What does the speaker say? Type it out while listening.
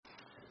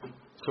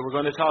So we're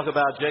going to talk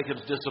about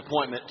Jacob's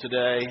disappointment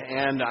today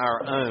and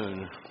our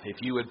own.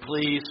 If you would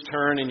please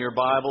turn in your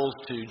Bibles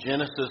to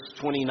Genesis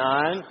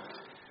 29,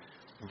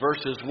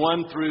 verses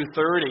 1 through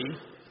 30.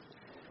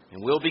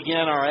 And we'll begin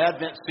our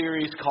Advent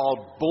series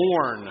called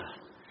Born.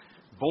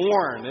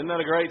 Born. Isn't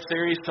that a great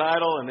series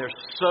title? And there's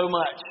so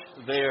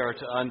much there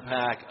to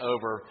unpack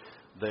over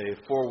the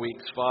 4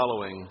 weeks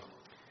following.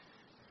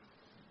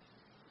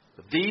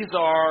 But these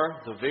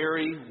are the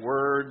very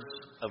words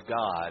of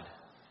God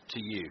to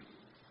you.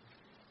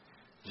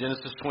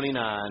 Genesis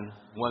 29,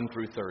 1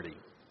 through 30.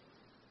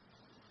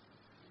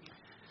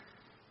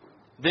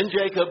 Then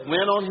Jacob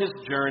went on his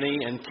journey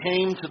and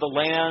came to the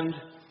land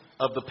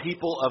of the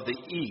people of the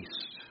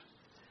east.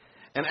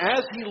 And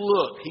as he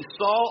looked, he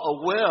saw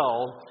a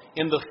well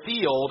in the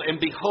field, and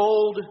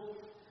behold,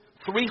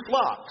 3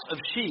 flocks of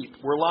sheep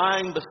were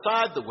lying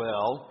beside the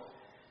well.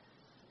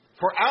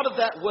 For out of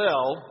that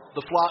well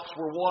the flocks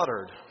were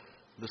watered.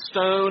 The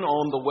stone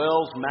on the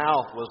well's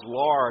mouth was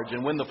large,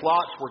 and when the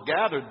flocks were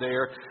gathered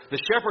there,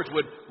 the shepherds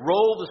would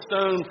roll the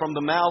stone from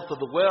the mouth of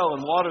the well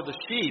and water the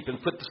sheep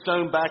and put the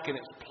stone back in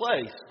its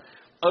place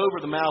over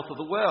the mouth of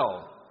the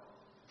well.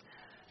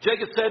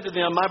 Jacob said to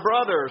them, "My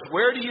brothers,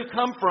 where do you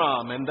come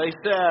from?" And they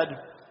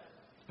said,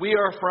 "We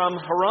are from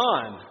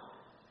Haran."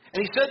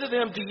 And he said to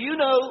them, "Do you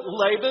know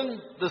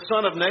Laban, the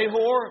son of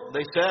Nahor?"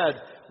 They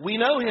said, "We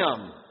know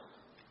him."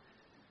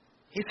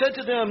 He said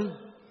to them,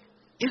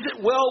 "Is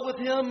it well with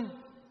him?"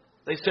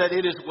 They said,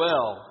 "It is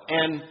well.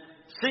 And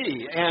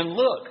see, and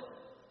look,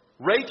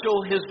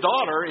 Rachel, his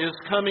daughter, is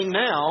coming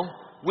now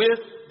with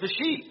the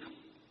sheep."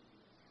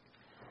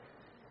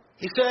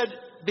 He said,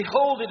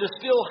 "Behold, it is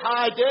still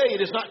high day. It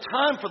is not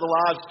time for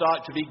the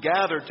livestock to be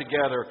gathered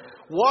together.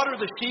 Water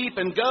the sheep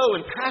and go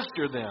and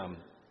pasture them."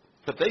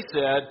 But they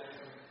said,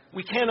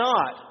 "We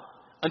cannot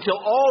until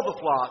all the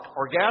flock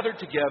are gathered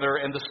together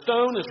and the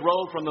stone is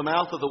rolled from the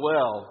mouth of the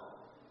well.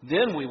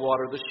 Then we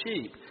water the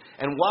sheep."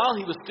 And while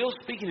he was still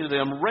speaking to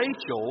them,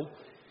 Rachel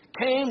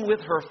came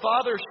with her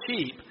father's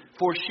sheep,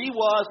 for she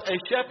was a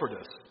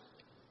shepherdess.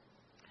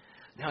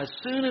 Now as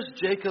soon as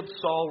Jacob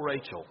saw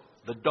Rachel,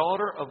 the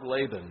daughter of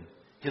Laban,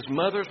 his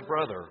mother's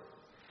brother,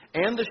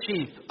 and the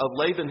sheep of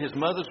Laban, his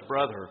mother's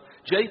brother,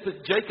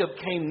 Jacob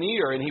came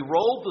near, and he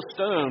rolled the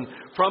stone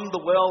from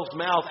the well's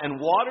mouth and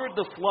watered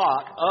the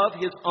flock of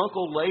his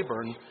uncle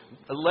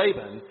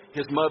Laban,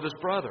 his mother's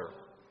brother.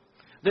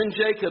 Then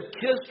Jacob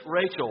kissed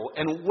Rachel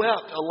and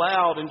wept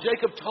aloud. And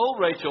Jacob told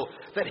Rachel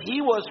that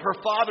he was her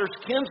father's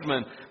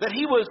kinsman, that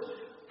he was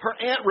her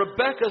aunt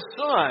Rebekah's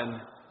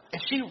son.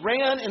 And she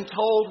ran and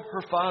told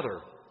her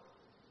father.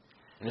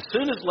 And as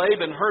soon as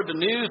Laban heard the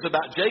news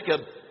about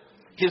Jacob,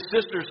 his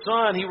sister's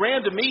son, he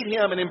ran to meet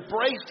him and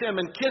embraced him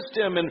and kissed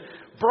him and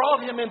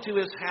brought him into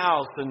his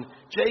house. And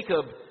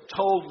Jacob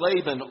told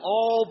Laban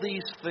all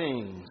these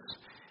things.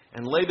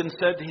 And Laban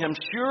said to him,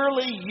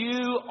 "Surely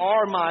you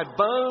are my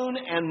bone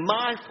and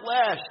my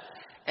flesh."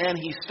 And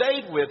he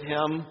stayed with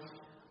him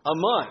a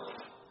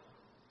month.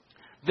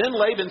 Then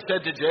Laban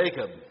said to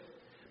Jacob,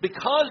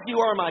 "Because you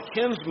are my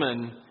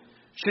kinsman,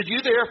 should you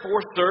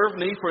therefore serve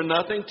me for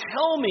nothing?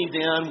 Tell me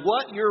then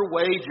what your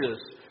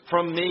wages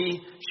from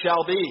me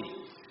shall be."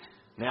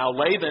 Now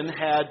Laban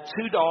had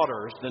 2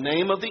 daughters. The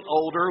name of the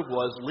older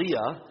was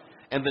Leah,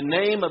 and the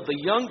name of the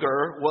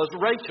younger was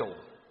Rachel.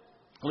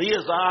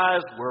 Leah's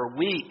eyes were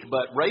weak,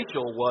 but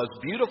Rachel was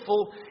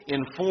beautiful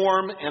in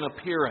form and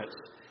appearance.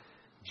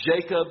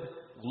 Jacob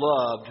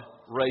loved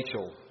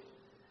Rachel.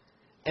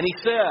 And he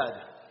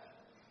said,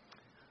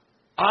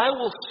 "I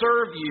will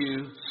serve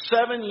you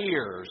 7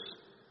 years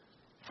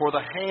for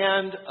the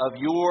hand of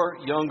your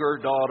younger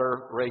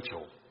daughter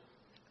Rachel."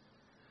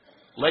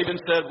 Laban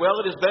said, "Well,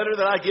 it is better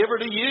that I give her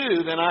to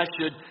you than I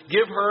should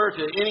give her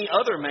to any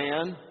other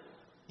man.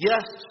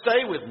 Yes,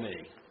 stay with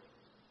me."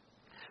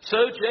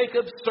 So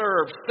Jacob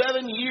served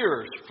 7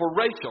 years for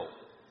Rachel,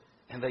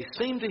 and they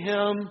seemed to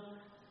him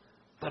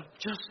but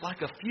just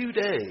like a few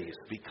days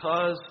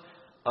because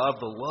of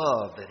the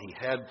love that he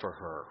had for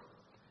her.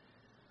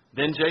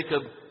 Then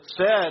Jacob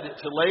said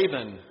to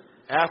Laban,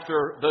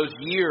 after those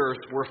years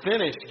were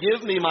finished,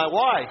 "Give me my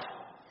wife,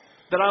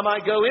 that I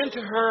might go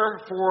into her,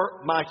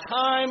 for my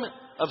time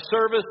of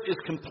service is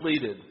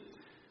completed."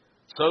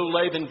 So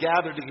Laban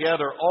gathered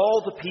together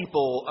all the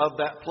people of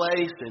that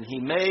place, and he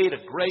made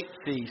a great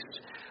feast.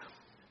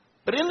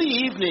 But in the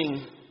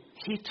evening,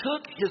 he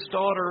took his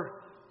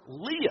daughter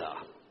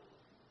Leah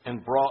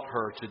and brought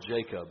her to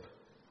Jacob,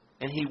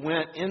 and he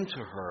went into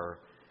her.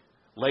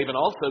 Laban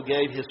also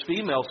gave his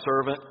female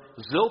servant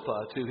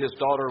Zilpah to his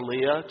daughter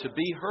Leah to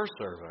be her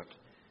servant.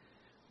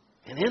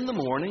 And in the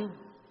morning,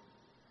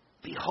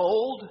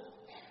 behold,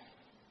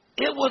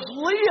 it was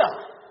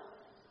Leah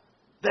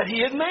that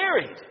he had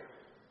married.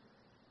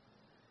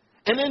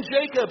 And then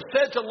Jacob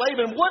said to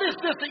Laban, "What is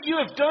this that you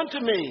have done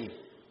to me?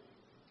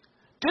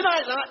 Did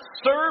I not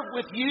serve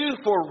with you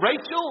for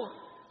Rachel?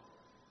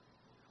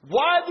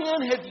 Why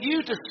then have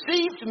you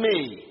deceived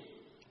me?"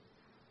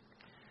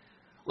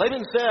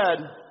 Laban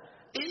said,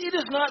 "It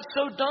is not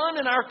so done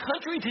in our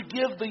country to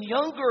give the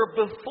younger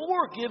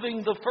before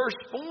giving the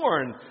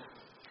firstborn.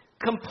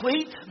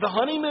 complete the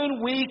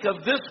honeymoon week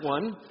of this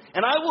one,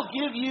 and I will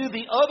give you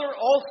the other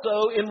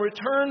also in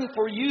return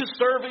for you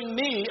serving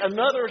me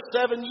another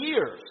 7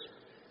 years.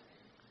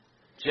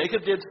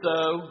 Jacob did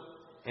so,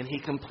 and he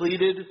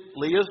completed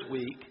Leah's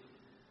week.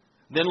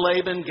 Then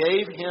Laban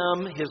gave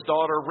him his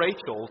daughter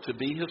Rachel to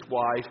be his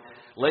wife.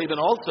 Laban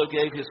also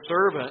gave his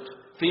servant,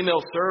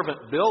 female servant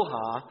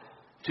Bilhah,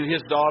 to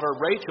his daughter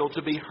Rachel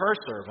to be her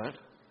servant.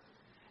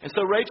 And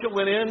so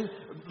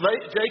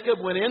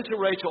Jacob went into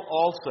Rachel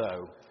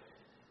also,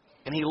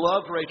 and he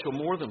loved Rachel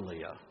more than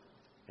Leah,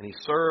 and he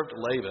served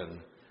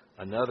Laban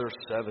another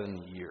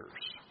 7 years.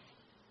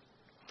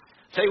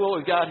 Tell you what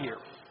we've got here.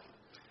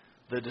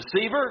 The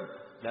deceiver,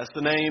 that's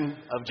the name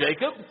of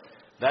Jacob.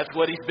 That's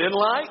what he's been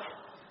like.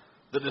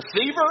 The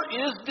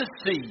deceiver is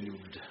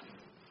deceived.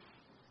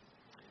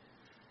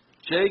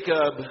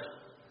 Jacob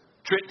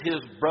tricked his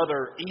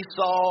brother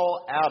Esau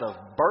out of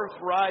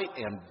birthright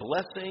and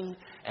blessing,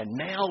 and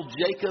now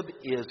Jacob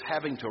is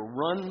having to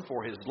run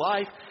for his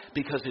life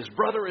because his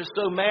brother is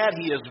so mad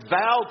he has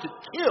vowed to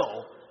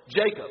kill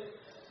Jacob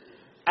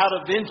out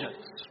of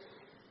vengeance.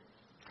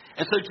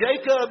 And so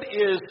Jacob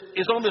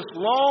is on this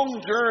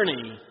long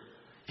journey.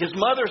 His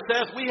mother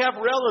says, we have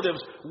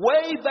relatives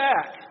way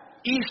back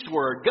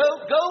eastward.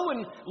 Go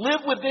and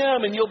live with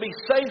them and you'll be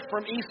safe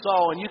from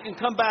Esau and you can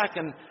come back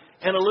in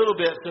a little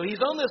bit. So he's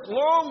on this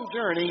long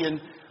journey,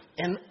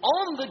 and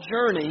on the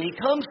journey he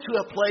comes to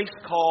a place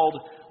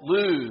called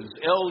Luz,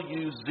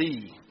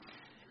 L-U-Z.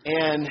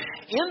 And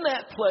in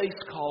that place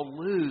called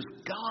Luz,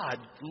 God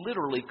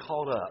literally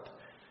caught up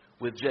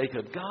with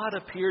Jacob. God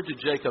appeared to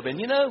Jacob.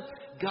 And you know,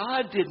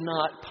 God did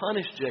not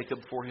punish Jacob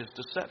for his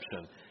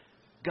deception.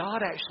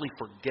 God actually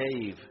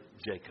forgave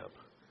Jacob.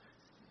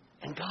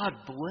 And God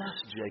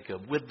blessed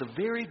Jacob with the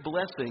very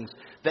blessings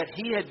that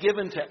he had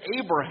given to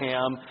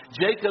Abraham,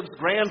 Jacob's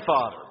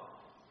grandfather.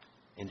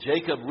 And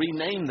Jacob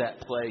renamed that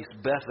place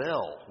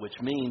Bethel, which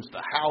means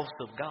the house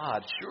of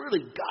God. Surely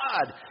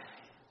God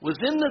was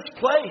in this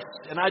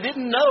place, and I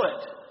didn't know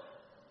it.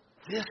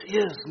 This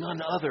is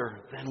none other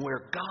than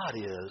where God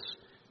is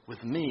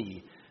with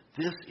me.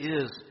 This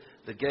is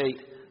the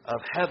gate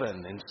of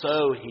heaven. And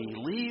so he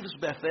leaves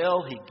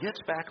Bethel. He gets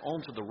back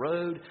onto the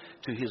road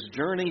to his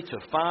journey to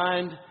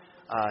find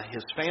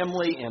his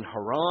family in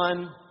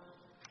Haran,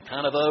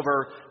 kind of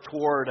over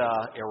toward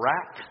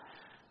Iraq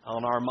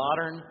on our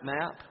modern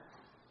map.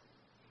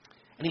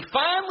 And he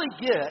finally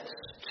gets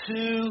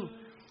to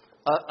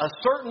a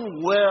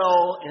certain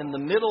well in the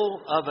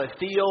middle of a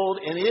field,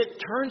 and it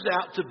turns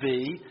out to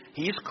be,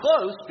 he's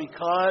close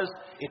because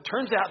it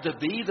turns out to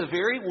be the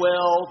very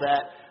well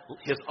that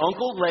his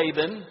uncle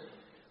Laban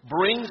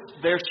brings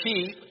their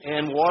sheep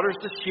and waters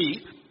the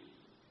sheep.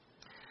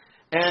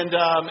 And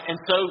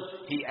so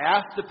he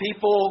asked the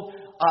people,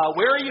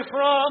 where are you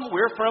from?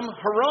 We're from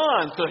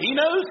Haran. So he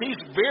knows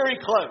he's very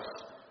close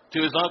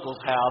to his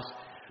uncle's house.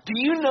 Do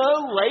you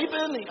know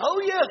Laban? Oh,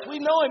 yes, we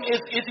know him.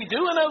 Is he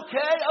doing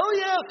okay? Oh,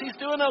 yes, he's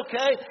doing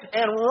okay.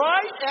 And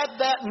right at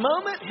that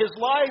moment, his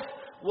life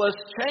was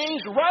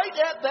changed. Right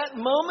at that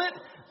moment,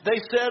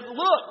 they said,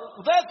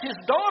 look, that's his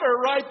daughter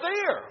right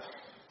there.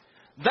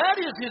 That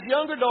is his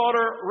younger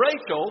daughter,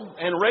 Rachel.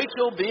 And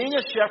Rachel, being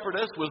a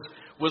shepherdess,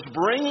 was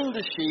bringing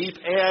the sheep.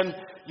 And,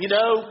 you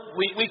know,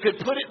 we could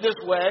put it this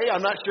way.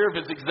 I'm not sure if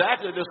it's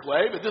exactly this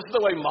way, but this is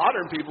the way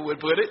modern people would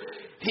put it.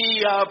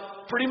 He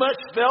pretty much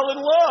fell in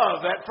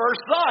love at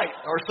first sight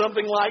or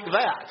something like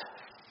that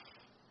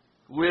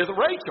with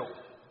Rachel.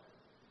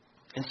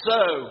 And so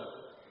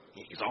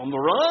he's on the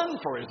run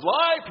for his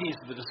life. He's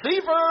the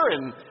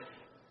deceiver,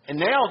 and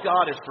now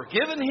God has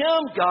forgiven him.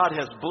 God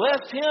has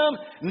blessed him.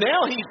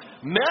 Now he's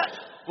met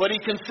what he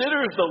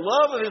considers the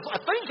love of his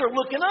life. Things are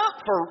looking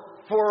up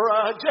for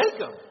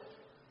Jacob.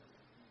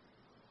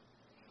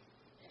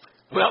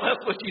 Well,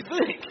 that's what you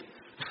think.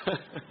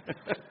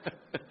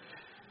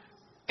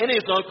 And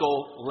his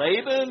uncle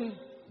Laban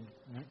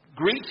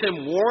greets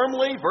him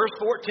warmly. Verse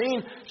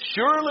 14,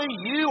 surely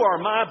you are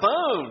my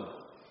bone.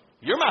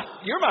 You're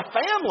my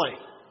family.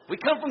 We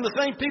come from the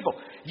same people.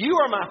 You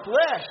are my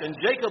flesh. And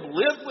Jacob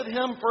lived with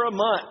him for a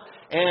month.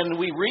 And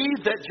we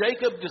read that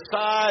Jacob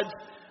decides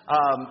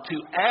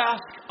to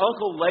ask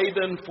Uncle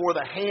Laban for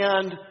the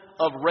hand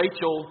of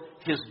Rachel,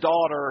 his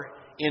daughter,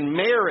 in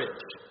marriage.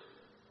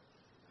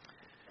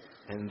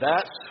 And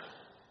that's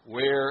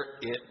where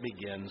it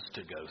begins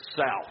to go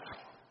south.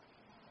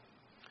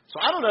 So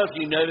I don't know if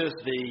you noticed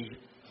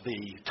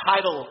the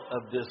title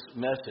of this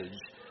message.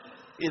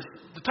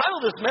 The title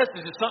of this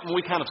message is something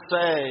we kind of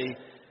say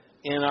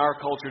in our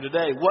culture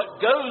today.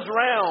 What goes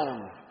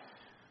round,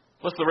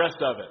 what's the rest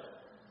of it?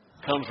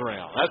 Comes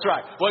around. That's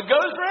right. What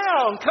goes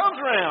round comes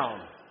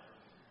around.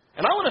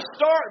 And I want to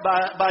start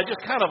by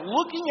just kind of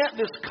looking at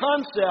this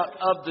concept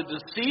of the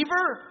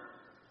deceiver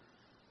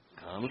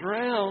comes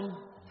around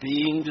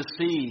being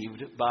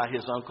deceived by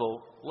his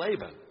uncle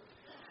Laban.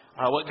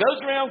 What goes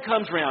around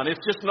comes around.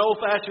 It's just an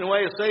old-fashioned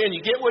way of saying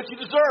you get what you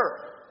deserve.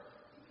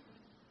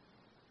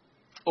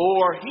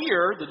 Or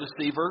here, the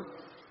deceiver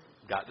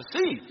got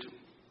deceived.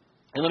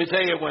 And let me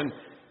tell you, when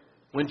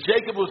When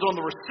Jacob was on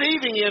the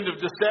receiving end of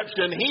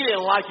deception, he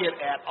didn't like it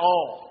at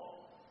all.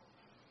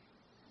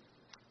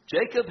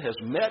 Jacob has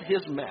met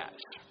his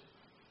match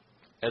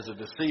as a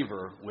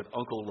deceiver with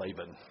Uncle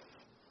Laban.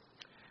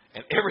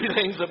 And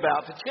everything's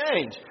about to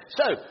change.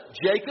 So,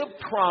 Jacob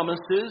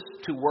promises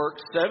to work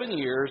 7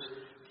 years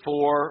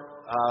for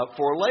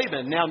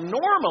Laban. Now,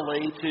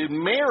 normally, to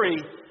marry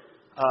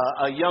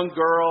a young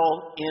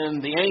girl in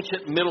the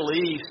ancient Middle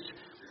East,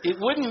 you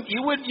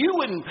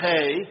wouldn't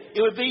pay.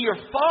 It would be your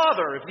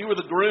father, if you were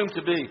the groom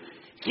to be.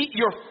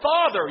 Your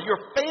father, your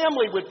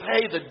family would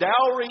pay the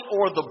dowry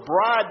or the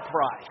bride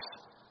price.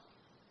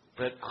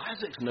 But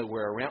Isaac's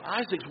nowhere around.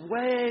 Isaac's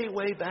way,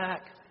 way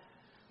back.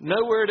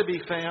 Nowhere to be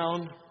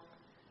found.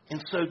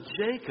 And so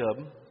Jacob,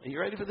 are you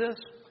ready for this?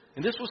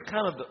 And this was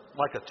kind of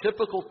like a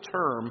typical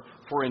term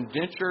for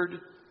indentured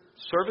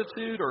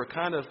servitude or a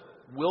kind of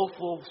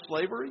willful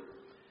slavery.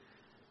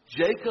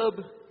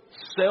 Jacob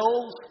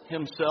sells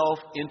himself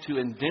into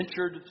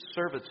indentured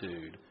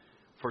servitude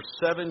for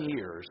 7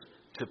 years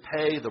to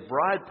pay the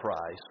bride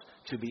price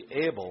to be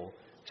able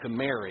to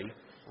marry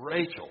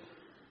Rachel.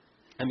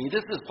 I mean,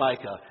 this is like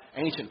an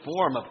ancient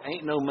form of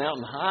ain't no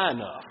mountain high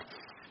enough.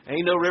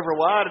 Ain't no river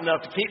wide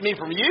enough to keep me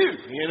from you,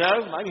 you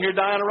know. I can hear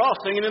Diana Ross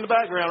singing in the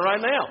background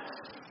right now.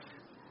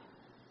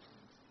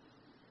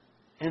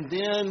 And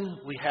then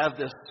we have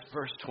this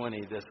verse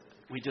 20, this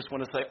we just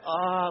want to say,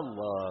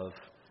 love.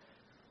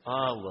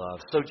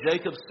 So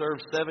Jacob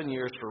served 7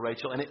 years for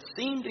Rachel, and it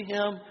seemed to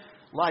him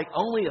like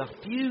only a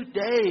few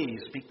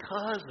days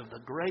because of the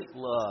great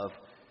love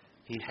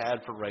he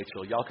had for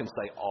Rachel. Y'all can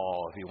say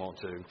if you want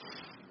to.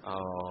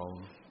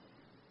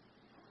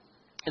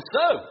 And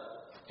so,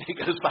 it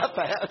goes by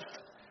fast.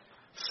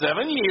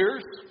 7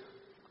 years,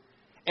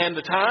 and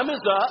the time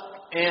is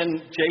up,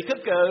 and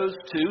Jacob goes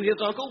to his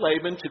uncle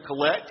Laban to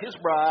collect his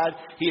bride.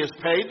 He has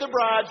paid the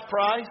bride's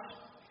price,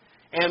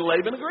 and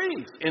Laban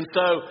agrees. And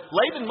so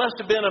Laban must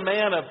have been a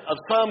man of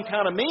some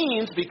kind of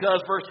means,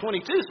 because verse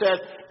 22 says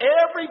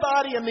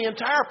everybody in the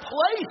entire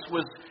place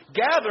was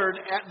gathered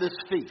at this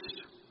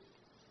feast.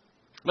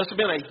 Must have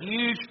been a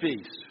huge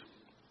feast.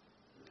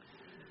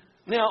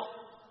 Now,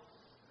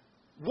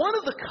 one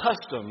of the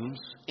customs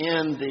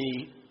in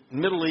the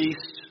Middle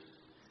East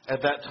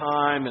at that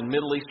time, and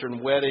Middle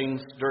Eastern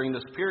weddings during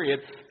this period,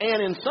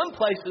 and in some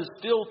places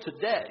still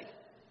today,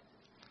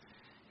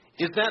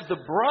 is that the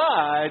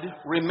bride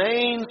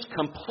remains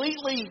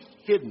completely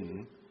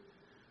hidden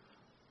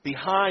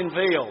behind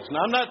veils.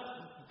 Now, I'm not,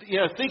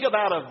 think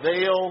about a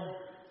veil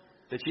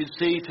that you'd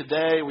see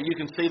today where you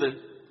can see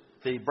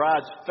the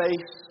bride's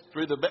face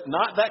through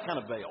not that kind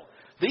of veil.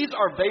 These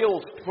are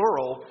veils,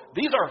 plural.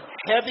 These are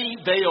heavy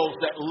veils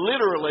that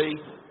literally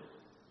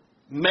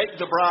make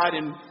the bride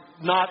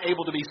not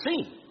able to be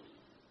seen.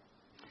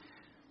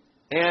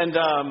 And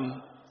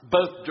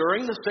both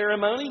during the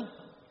ceremony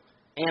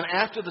and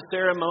after the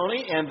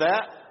ceremony, and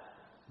that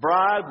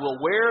bride will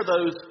wear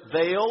those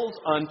veils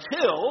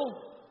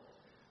until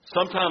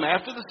sometime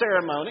after the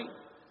ceremony,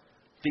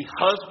 the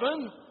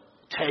husband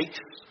takes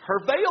her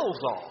veils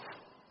off.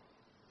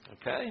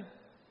 Okay?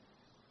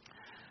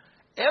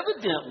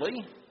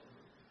 Evidently,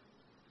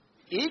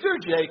 eager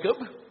Jacob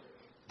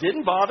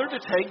didn't bother to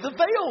take the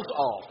veils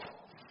off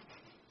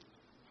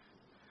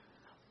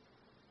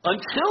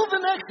until the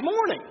next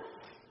morning.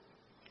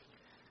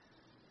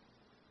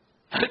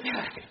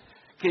 Okay.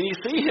 Can you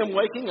see him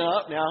waking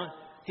up? Now,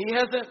 he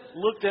hasn't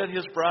looked at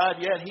his bride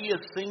yet. He is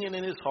singing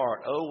in his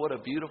heart, "Oh, what a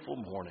beautiful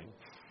morning."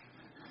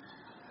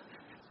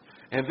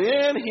 And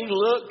then he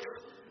looks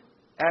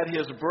at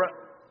his bride.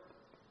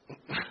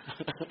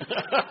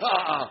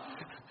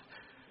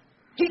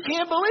 He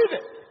can't believe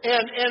it.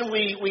 And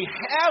we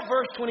have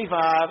verse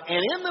 25,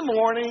 and in the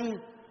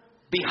morning,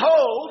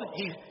 behold,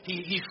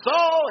 he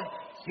saw,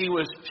 he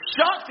was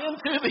shocked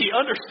into the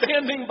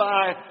understanding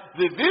by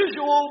the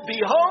visual.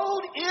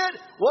 Behold, it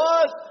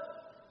was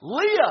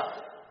Leah.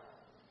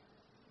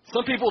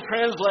 Some people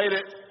translate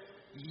it,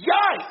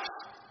 yikes,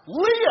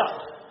 Leah.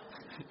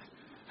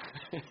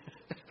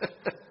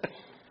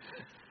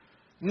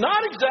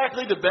 Not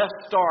exactly the best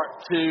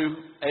start to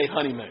a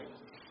honeymoon.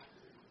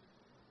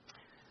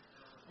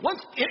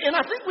 And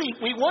I think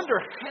we wonder,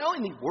 how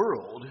in the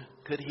world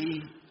could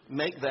he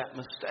make that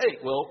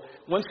mistake? Well,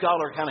 one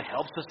scholar kind of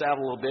helps us out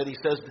a little bit. He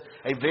says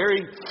a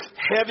very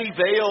heavy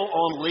veil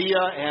on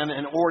Leah and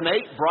an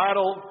ornate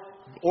bridal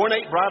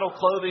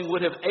clothing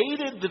would have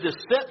aided the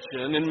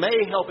deception and may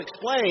help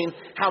explain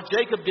how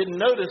Jacob didn't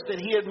notice that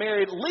he had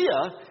married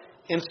Leah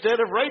instead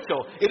of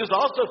Rachel. It is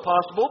also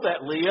possible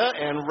that Leah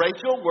and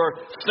Rachel were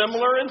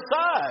similar in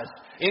size.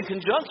 In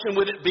conjunction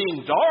with it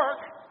being dark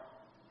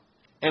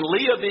and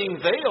Leah being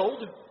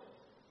veiled,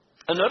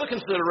 another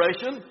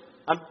consideration,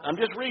 I'm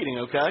just reading,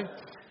 okay?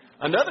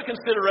 Another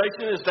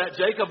consideration is that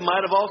Jacob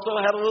might have also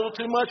had a little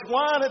too much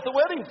wine at the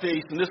wedding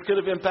feast, and this could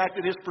have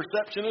impacted his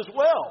perception as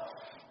well.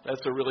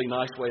 That's a really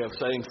nice way of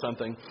saying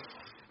something.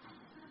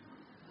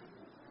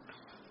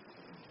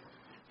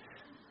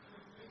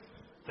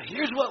 But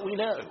here's what we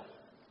know.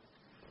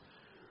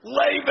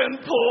 Laban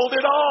pulled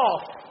it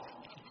off.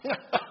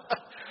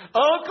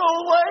 Uncle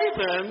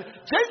Laban,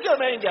 Jacob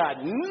ain't got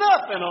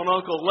nothing on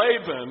Uncle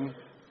Laban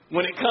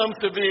when it comes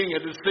to being a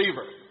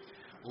deceiver.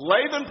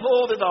 Laban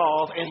pulled it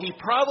off, and he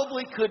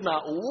probably could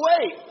not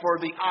wait for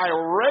the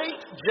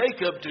irate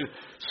Jacob to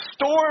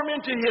storm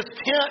into his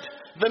tent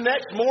the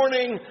next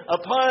morning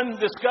upon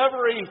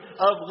discovery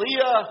of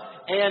Leah,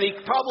 and he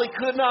probably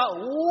could not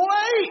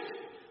wait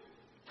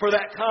for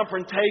that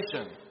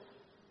confrontation.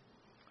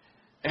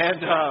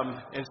 And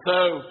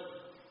so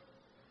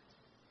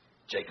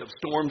Jacob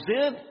storms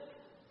in.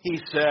 He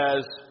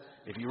says,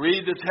 if you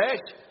read the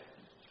text,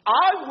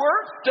 I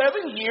worked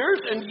 7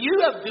 years and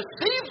you have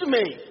deceived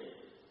me.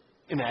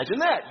 Imagine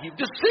that. You've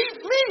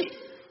deceived me.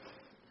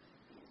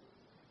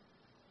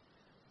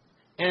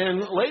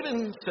 And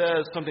Laban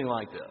says something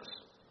like this.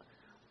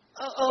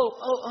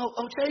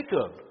 Oh,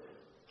 Jacob.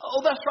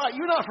 Oh, that's right.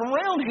 You're not from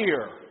around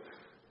here.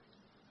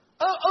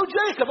 Oh,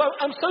 Jacob,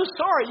 I'm so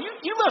sorry.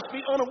 You must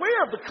be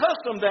unaware of the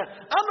custom that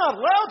I'm not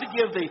allowed to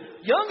give the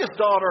youngest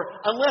daughter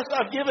unless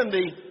I've given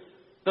the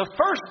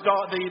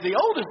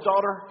oldest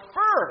daughter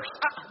first.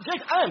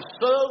 Jacob, I am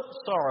so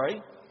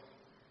sorry.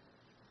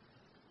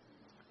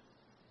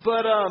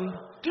 But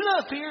do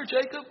not fear,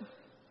 Jacob.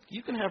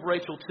 You can have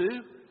Rachel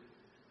too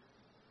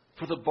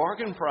for the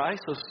bargain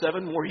price of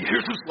 7 more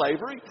years of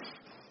slavery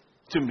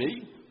to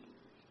me.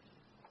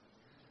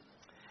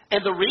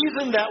 And the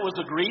reason that was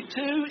agreed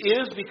to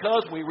is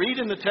because we read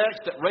in the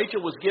text that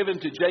Rachel was given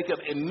to Jacob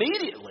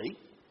immediately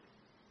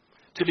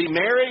to be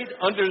married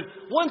under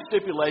one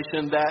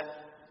stipulation,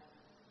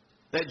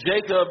 that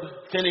Jacob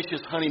finish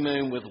his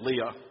honeymoon with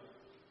Leah.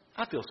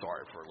 I feel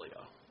sorry for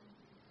Leah.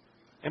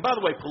 And by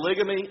the way,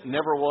 polygamy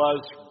never was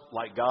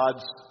like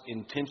God's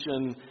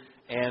intention,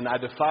 and I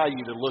defy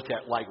you to look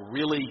at like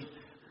really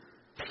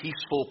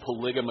peaceful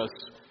polygamous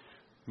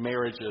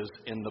marriages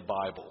in the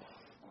Bible.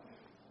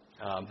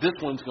 This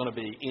one's going to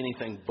be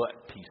anything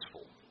but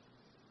peaceful.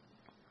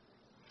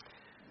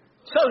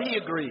 So he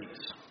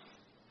agrees.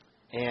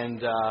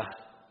 And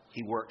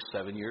he works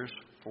 7 years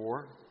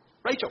for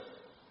Rachel.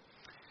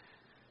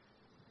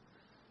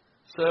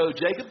 So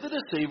Jacob the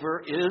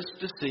deceiver is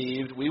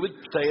deceived. We would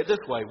say it this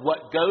way.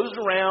 What goes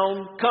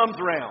around comes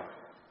around.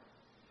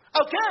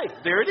 Okay,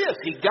 there it is.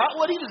 He got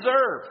what he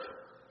deserved.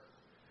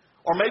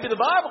 Or maybe the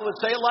Bible would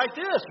say it like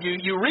this.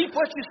 You reap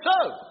what you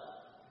sow.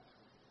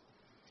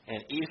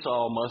 And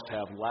Esau must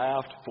have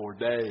laughed for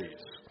days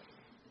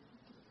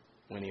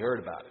when he heard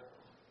about it.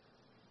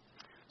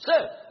 So,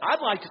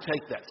 I'd like to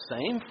take that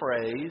same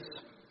phrase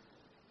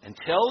and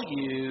tell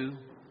you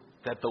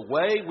that the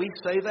way we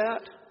say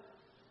that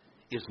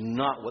is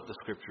not what the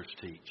Scriptures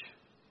teach.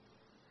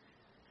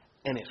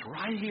 And it's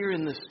right here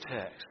in this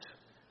text,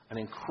 an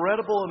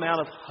incredible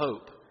amount of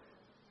hope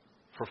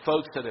for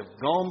folks that have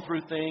gone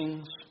through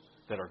things,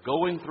 that are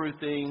going through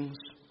things.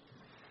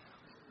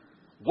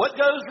 What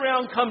goes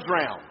round comes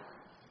round.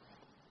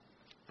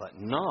 But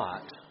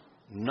not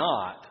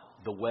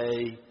the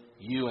way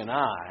you and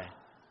I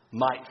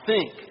might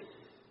think.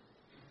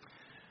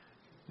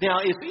 Now,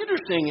 it's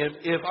interesting,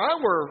 if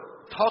I were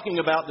talking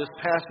about this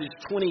passage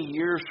 20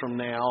 years from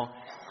now,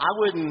 I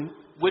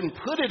wouldn't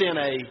put it in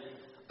a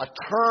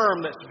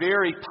term that's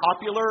very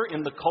popular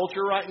in the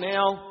culture right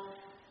now.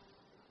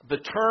 The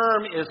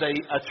term is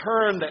a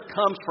term that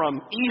comes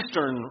from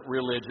Eastern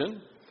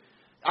religion.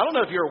 I don't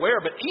know if you're aware,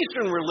 but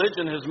Eastern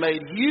religion has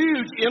made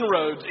huge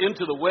inroads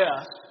into the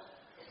West.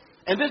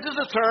 And this is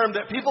a term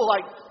that people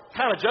like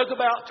kind of joke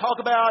about, talk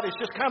about. It's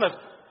just kind of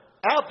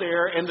out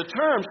there. And the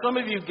term, some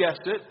of you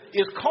guessed it,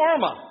 is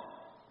karma.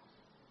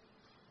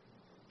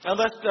 Now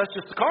that's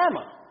just the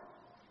karma.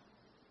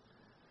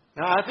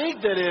 Now I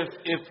think that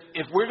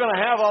if we're going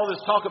to have all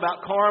this talk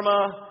about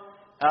karma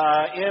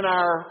in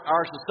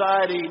our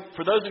society,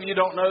 for those of you who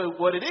don't know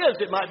what it is,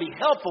 it might be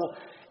helpful.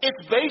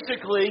 It's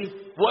basically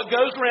what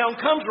goes around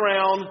comes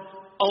around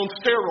on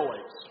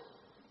steroids.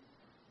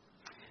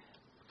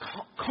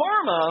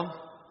 Karma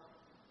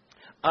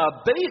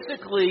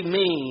basically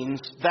means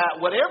that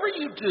whatever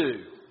you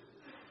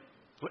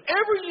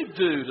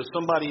do to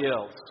somebody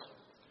else,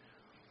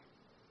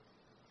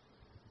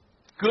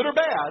 good or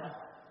bad,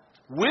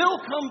 will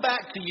come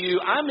back to you,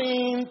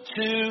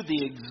 to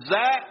the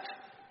exact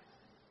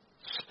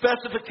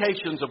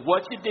specifications of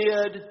what you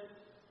did,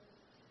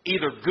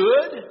 either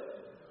good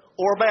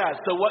or bad.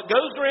 So what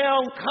goes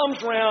around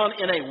comes around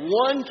in a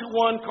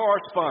one-to-one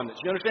correspondence.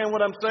 You understand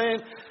what I'm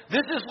saying?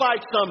 This is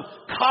like some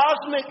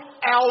cosmic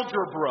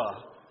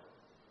algebra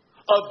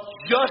of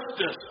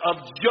justice, of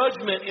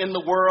judgment in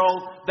the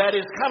world that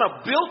is kind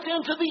of built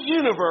into the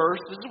universe.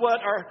 This is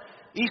what our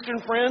Eastern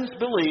friends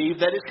believe,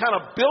 that it's kind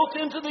of built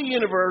into the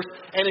universe.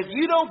 And if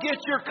you don't get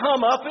your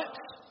comeuppance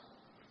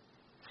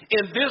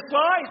in this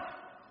life,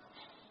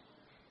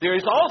 there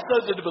is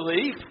also the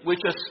belief, which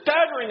a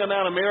staggering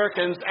amount of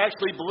Americans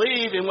actually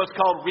believe in what's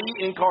called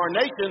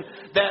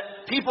reincarnation,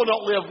 that people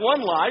don't live one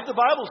life. The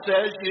Bible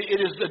says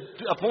it is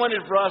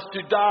appointed for us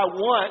to die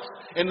once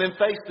and then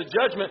face the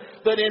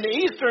judgment. But in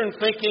Eastern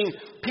thinking,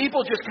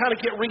 people just kind of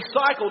get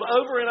recycled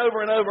over and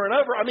over and over and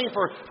over.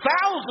 For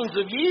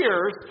thousands of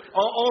years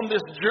on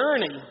this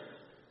journey.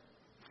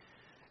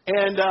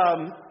 And,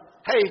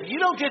 hey, if you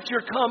don't get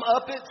your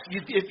comeuppance,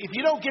 if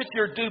you don't get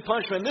your due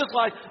punishment in this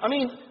life, I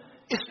mean,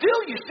 you're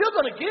still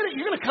going to get it.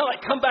 You're going to kind of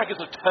like come back as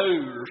a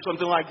toad or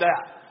something like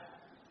that.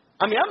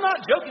 I mean, I'm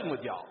not joking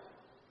with y'all.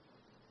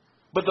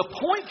 But the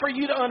point for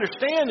you to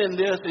understand in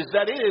this is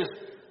that it is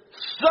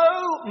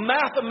so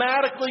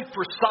mathematically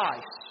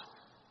precise,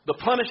 the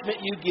punishment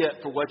you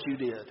get for what you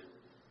did.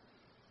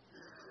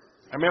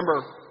 I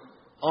remember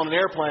on an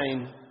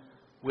airplane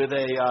with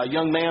a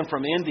young man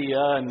from India,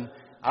 and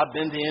I've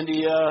been to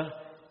India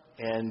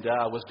and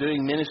was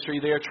doing ministry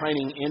there,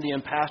 training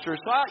Indian pastors.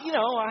 So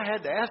I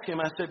had to ask him.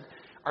 I said,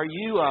 "Are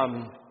you? I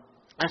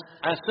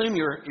assume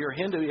you're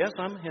Hindu." "Yes,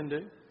 I'm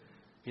Hindu."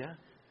 "Yeah.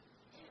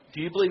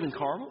 Do you believe in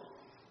karma?"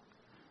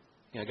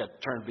 I got to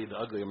turn to be the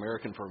ugly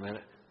American for a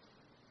minute.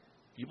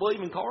 "You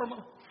believe in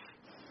karma?"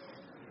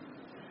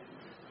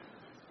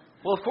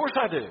 "Well, of course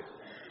I do."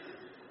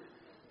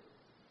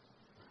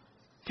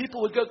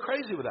 People would go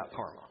crazy without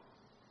karma.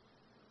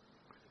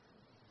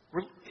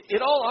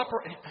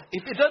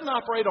 If it doesn't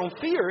operate on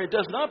fear, it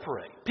doesn't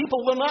operate.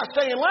 People will not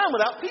stay in line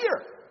without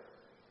fear.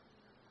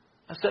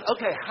 I said,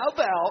 okay, how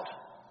about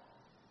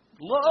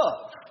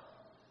love?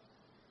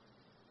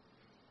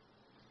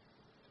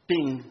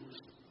 Being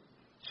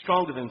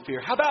stronger than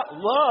fear. How about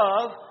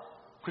love?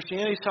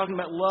 Christianity is talking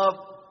about love,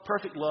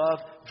 perfect love,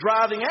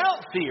 driving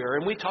out fear.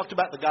 And we talked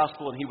about the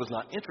gospel and he was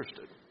not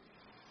interested.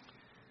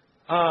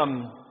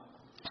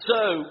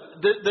 So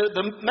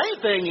the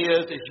main thing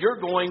is you're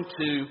going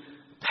to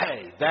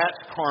pay. That's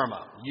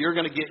karma. You're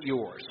going to get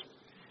yours.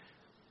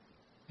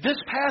 This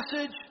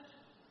passage,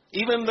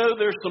 even though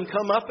there's some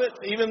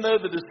comeuppance, even though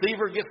the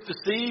deceiver gets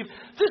deceived,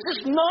 this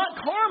is not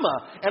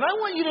karma. And I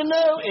want you to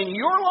know in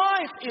your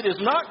life, it is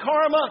not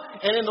karma.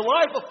 And in the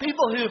life of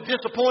people who have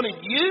disappointed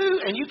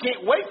you and you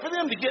can't wait for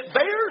them to get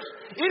theirs,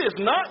 it is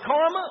not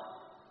karma.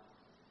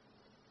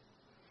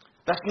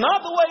 That's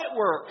not the way it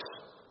works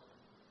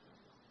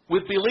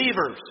with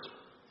believers.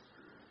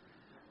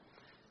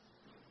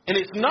 And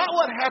it's not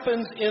what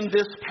happens in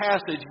this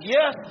passage.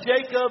 Yes,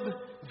 Jacob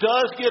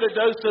does get a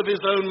dose of his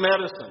own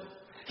medicine.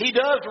 He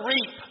does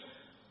reap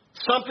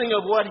something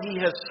of what he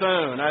has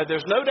sown.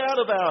 There's no doubt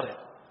about it.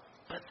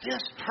 But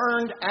this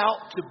turned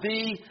out to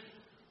be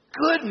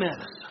good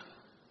medicine.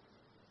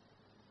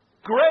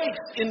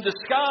 Grace in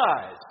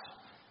disguise.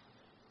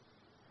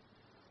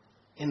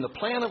 In the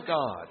plan of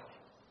God.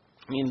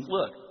 I mean,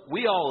 look,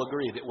 we all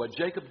agree that what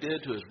Jacob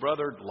did to his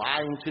brother,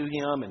 lying to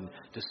him and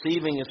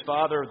deceiving his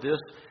father, this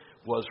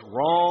was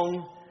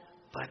wrong,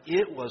 but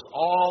it was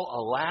all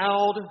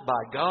allowed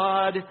by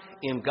God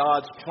in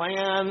God's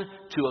plan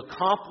to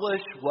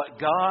accomplish what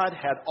God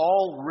had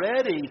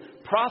already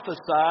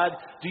prophesied.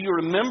 Do you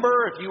remember,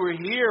 if you were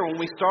here when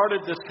we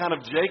started this kind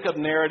of Jacob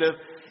narrative,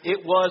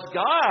 it was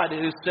God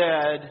who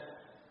said,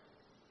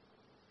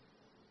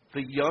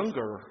 the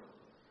younger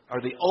or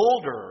the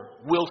older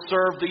will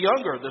serve the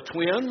younger. The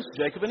twins,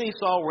 Jacob and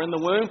Esau, were in the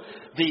womb.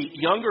 The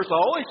younger is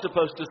always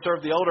supposed to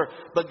serve the older.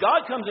 But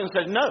God comes in and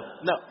says, no,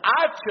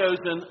 I've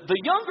chosen the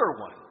younger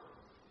one.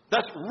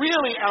 That's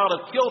really out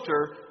of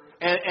kilter.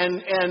 And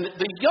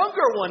the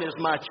younger one is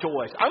my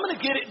choice. I'm going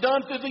to get it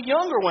done through the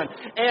younger one.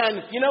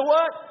 And you know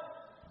what?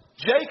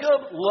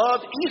 Jacob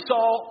loved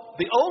Esau,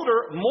 the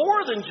older,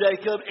 more than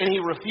Jacob, and he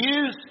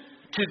refused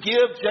to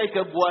give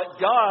Jacob what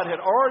God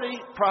had already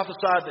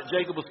prophesied that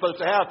Jacob was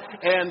supposed to have.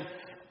 And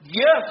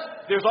yes,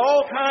 there's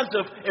all kinds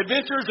of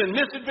adventures and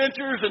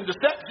misadventures and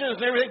deceptions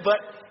and everything,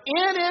 but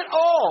in it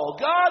all,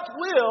 God's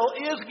will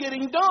is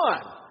getting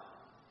done.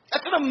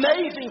 That's an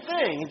amazing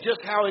thing,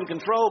 just how in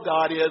control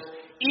God is,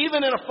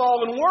 even in a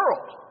fallen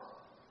world.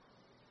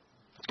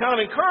 It's kind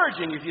of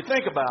encouraging if you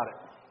think about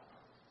it.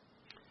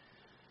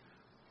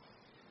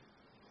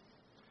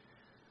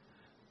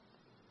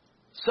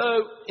 So,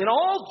 in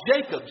all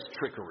Jacob's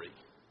trickery,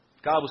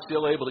 God was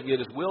still able to get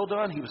his will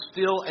done. He was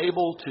still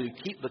able to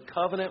keep the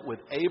covenant with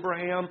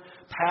Abraham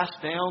passed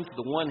down to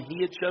the one he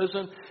had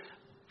chosen.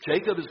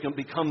 Jacob is going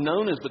to become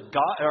known as the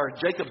God, or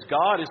Jacob's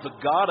God is the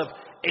God of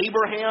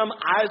Abraham,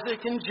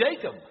 Isaac, and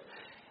Jacob.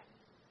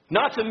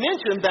 Not to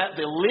mention that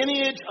the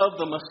lineage of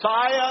the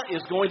Messiah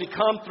is going to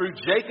come through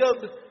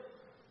Jacob,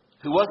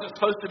 who wasn't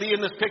supposed to be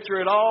in this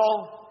picture at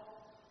all.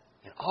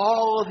 And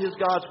all of his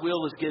God's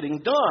will is getting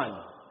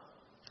done.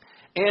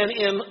 And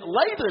in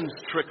Laban's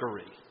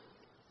trickery,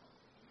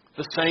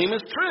 the same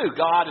is true.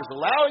 God is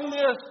allowing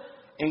this,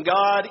 and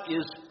God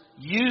is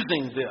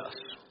using this.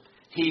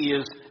 He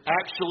is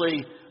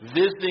actually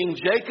visiting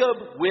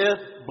Jacob with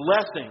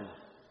blessing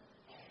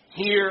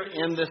here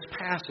in this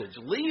passage.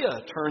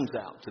 Leah turns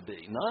out to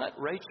be, not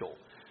Rachel.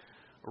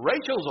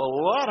 Rachel's a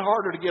lot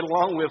harder to get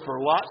along with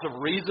for lots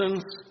of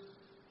reasons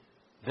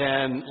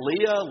than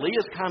Leah.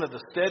 Leah's kind of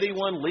the steady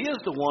one.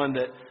 Leah's the one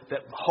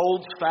that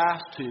holds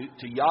fast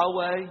to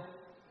Yahweh.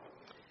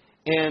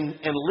 And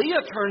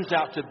Leah turns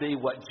out to be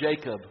what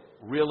Jacob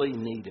really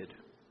needed.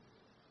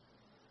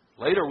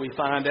 Later we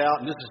find out,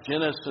 and this is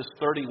Genesis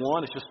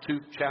 31, it's just 2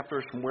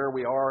 chapters from where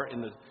we are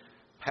in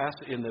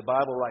the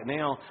Bible right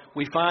now.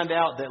 We find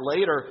out that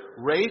later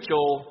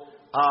Rachel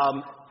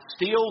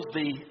steals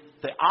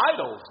the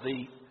idols,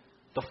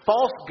 the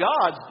false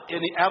gods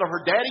out of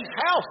her daddy's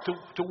house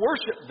to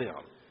worship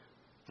them.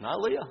 Not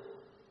Leah.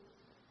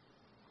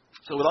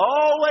 So with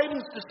all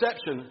Laban's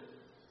deception,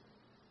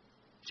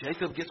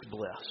 Jacob gets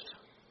blessed.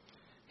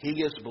 He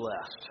gets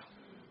blessed.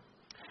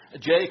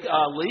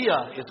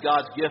 Leah is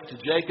God's gift to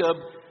Jacob,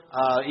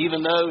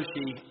 even though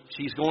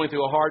she's going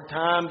through a hard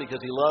time because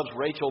he loves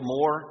Rachel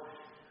more.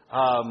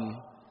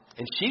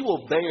 And she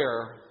will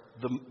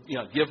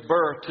give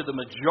birth to the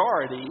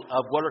majority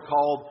of what are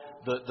called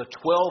the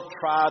 12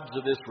 tribes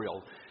of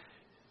Israel.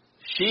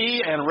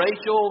 She and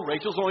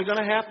Rachel's only going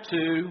to have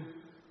two.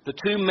 The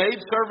two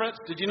maidservants,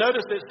 did you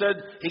notice it said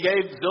he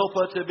gave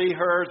Zilpah to be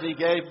hers, he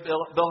gave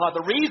Bilhah?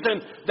 The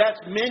reason that's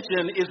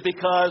mentioned is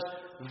because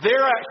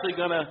they're actually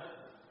going to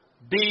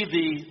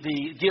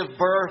be give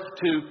birth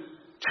to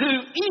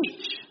two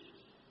each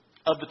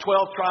of the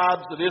 12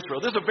 tribes of Israel.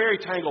 This is a very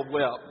tangled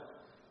web.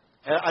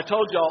 I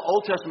told y'all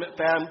Old Testament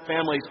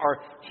families are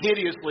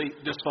hideously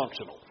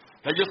dysfunctional.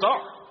 They just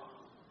are.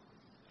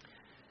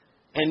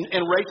 And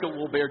Rachel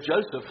will bear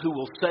Joseph, who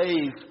will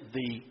save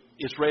the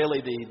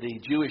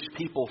Jewish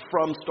people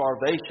from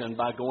starvation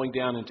by going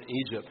down into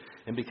Egypt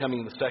and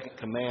becoming the second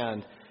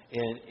command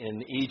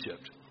in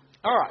Egypt.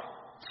 All right,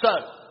 so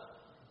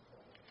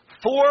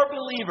for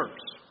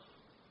believers,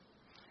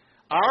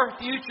 our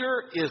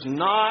future is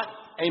not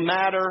a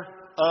matter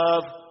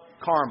of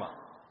karma.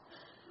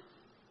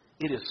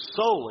 It is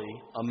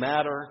solely a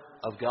matter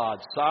of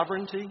God's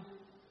sovereignty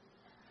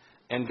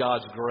and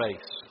God's grace.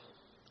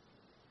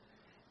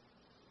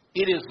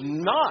 It is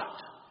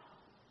not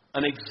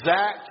an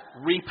exact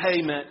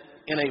repayment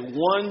in a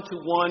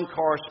one-to-one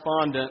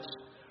correspondence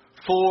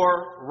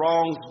for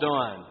wrongs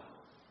done.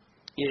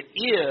 It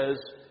is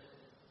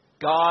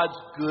God's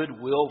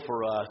goodwill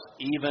for us,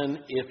 even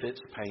if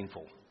it's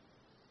painful.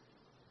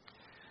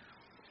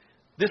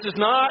 This is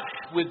not,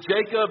 with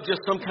Jacob,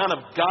 just some kind of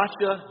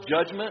gotcha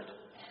judgment.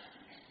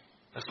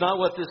 That's not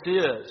what this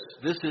is.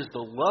 This is the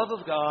love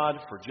of God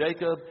for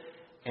Jacob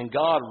and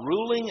God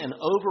ruling and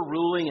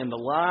overruling in the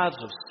lives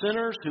of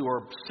sinners who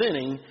are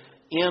sinning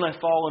in a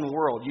fallen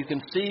world. You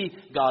can see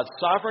God's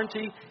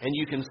sovereignty and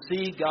you can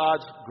see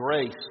God's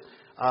grace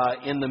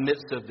in the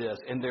midst of this.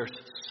 And there's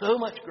so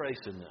much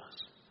grace in this.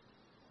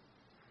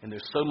 And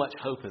there's so much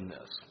hope in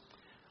this.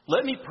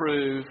 Let me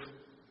prove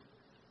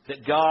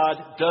that God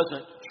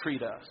doesn't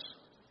treat us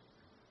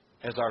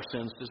as our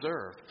sins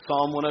deserve.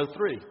 Psalm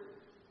 103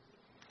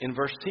 in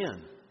verse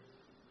 10.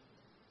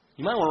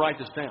 You might want to write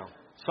this down.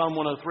 Psalm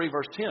 103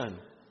 verse 10.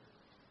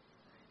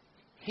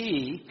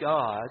 He,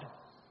 God,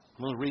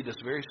 I'm going to read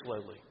this very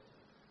slowly.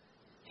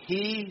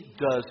 He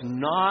does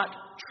not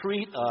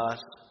treat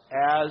us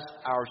as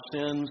our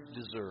sins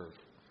deserve,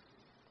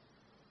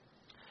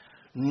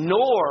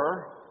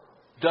 nor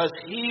does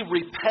He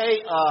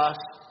repay us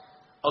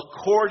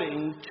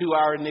according to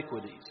our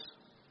iniquities.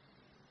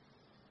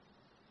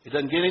 It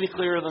doesn't get any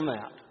clearer than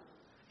that.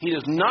 He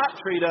does not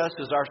treat us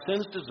as our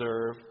sins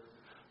deserve,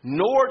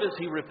 nor does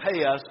He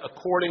repay us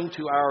according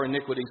to our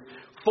iniquities.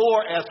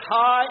 For as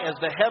high as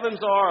the heavens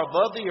are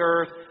above the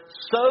earth,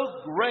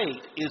 so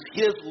great is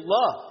His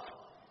love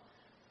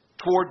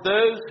toward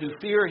those who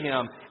fear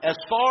Him. As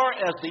far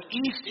as the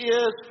east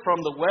is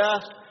from the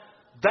west,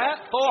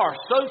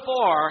 so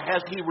far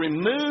has He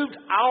removed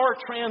our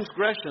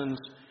transgressions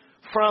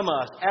from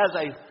us. As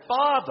a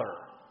father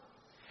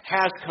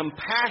has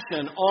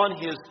compassion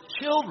on his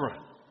children,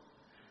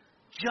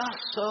 just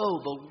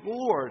so the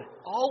Lord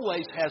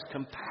always has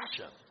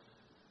compassion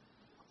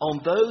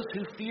on those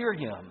who fear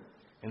Him.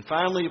 And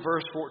finally,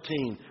 verse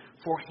 14,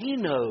 for He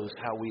knows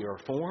how we are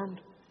formed,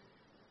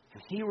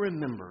 and He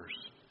remembers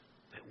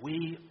that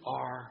we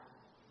are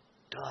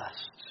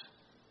dust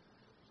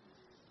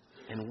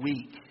and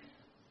weak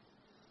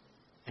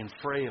and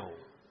frail.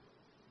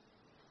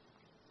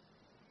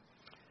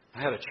 I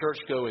had a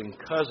church-going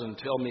cousin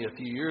tell me a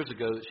few years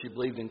ago that she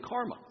believed in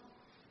karma.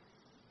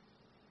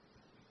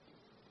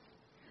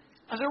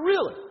 I said,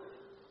 really?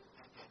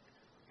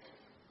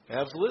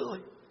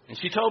 Absolutely. And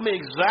she told me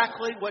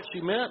exactly what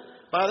she meant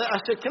by that. I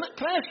said, can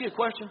I ask you a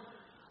question?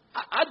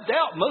 I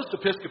doubt most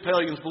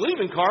Episcopalians believe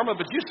in karma,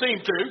 but you seem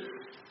to.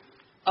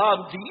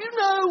 Do you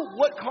know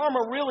what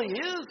karma really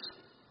is?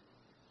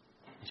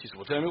 She said,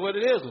 well, tell me what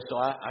it is. And so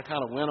I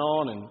kind of went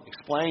on and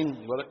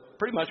explained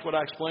pretty much what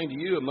I explained to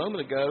you a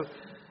moment ago.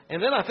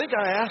 And then I think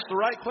I asked the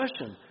right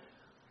question.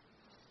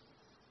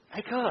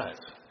 Hey, cuz,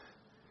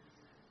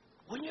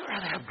 wouldn't you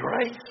rather have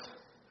grace?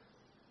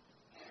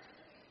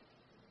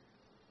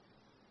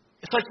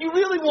 It's like you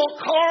really want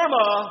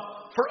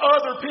karma for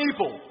other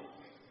people.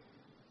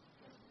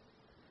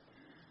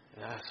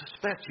 And I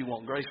suspect you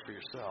want grace for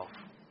yourself.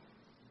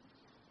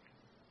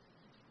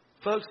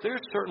 Folks, there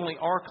certainly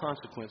are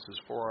consequences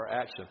for our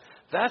action.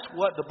 That's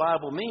what the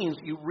Bible means.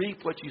 You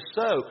reap what you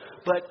sow.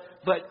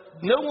 But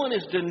no one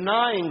is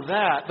denying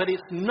that. But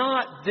it's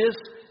not this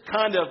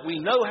kind of, we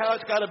know how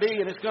it's got to be,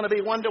 and it's going to be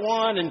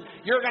 1-to-1, and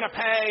you're going to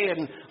pay,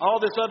 and all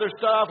this other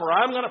stuff, or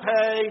I'm going to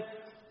pay.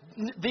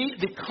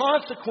 The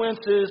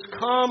consequences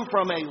come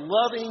from a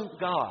loving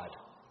God.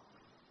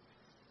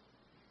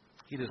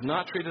 He does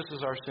not treat us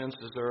as our sins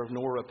deserve,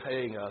 nor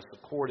repaying us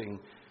according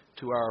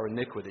to our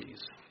iniquities.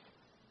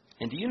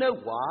 And do you know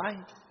why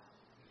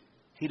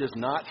He does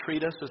not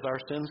treat us as our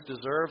sins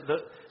deserve?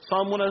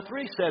 Psalm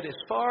 103 said, as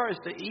far as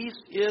the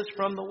east is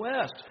from the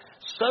west,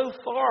 so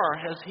far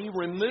has He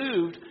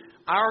removed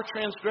our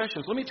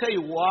transgressions. Let me tell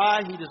you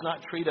why He does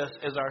not treat us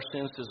as our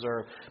sins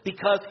deserve.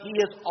 Because He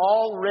has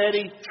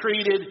already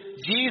treated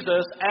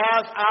Jesus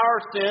as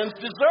our sins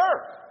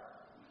deserve.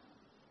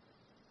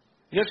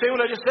 You understand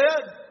what I just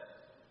said?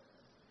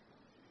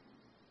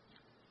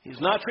 He's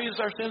not treated as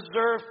our sins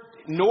deserve,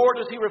 nor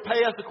does He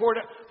repay us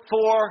according.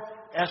 For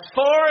as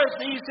far as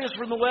the east is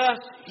from the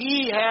west,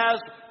 He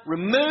has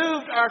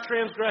removed our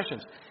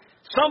transgressions.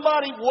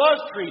 Somebody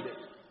was treated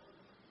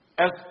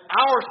as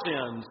our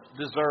sins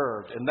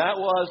deserved, and that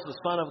was the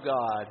Son of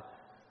God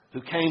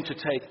who came to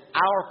take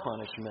our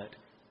punishment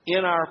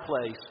in our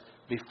place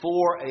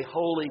before a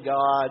holy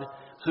God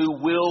who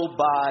will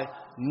by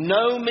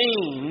no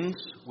means,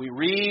 we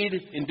read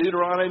in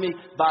Deuteronomy,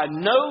 by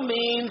no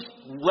means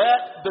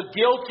let the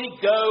guilty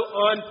go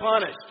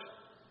unpunished.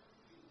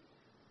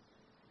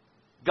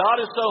 God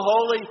is so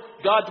holy,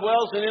 God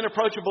dwells in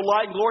inapproachable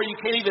light and glory, you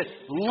can't even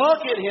look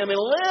at Him and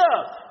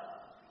live.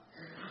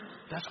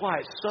 That's why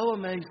it's so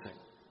amazing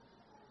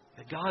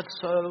that God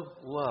so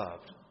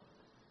loved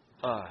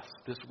us,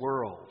 this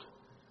world,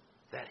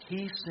 that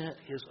He sent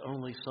His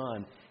only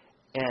Son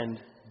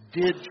and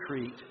did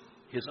treat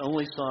His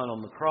only Son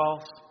on the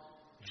cross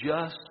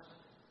just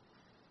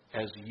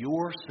as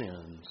your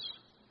sins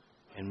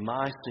and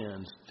my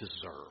sins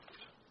deserved.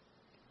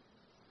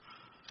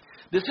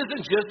 This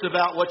isn't just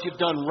about what you've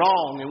done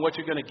wrong and what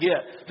you're going to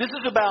get. This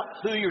is about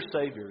who your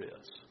Savior is.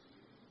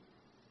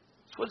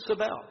 That's what it's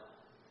about.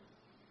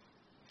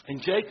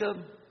 And Jacob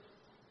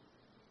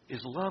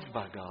is loved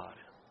by God.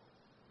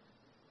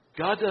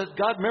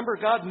 Remember,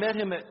 God met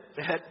him at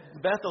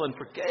Bethel and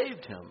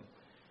forgave him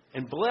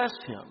and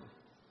blessed him.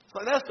 It's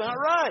like, that's not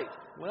right.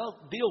 Well,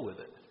 deal with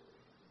it.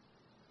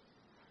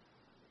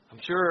 I'm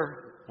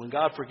sure when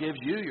God forgives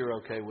you, you're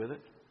okay with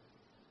it.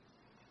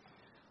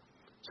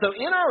 So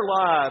in our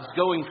lives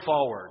going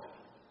forward,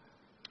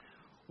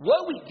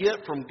 what we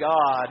get from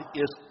God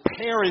is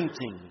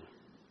parenting,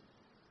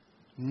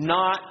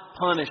 not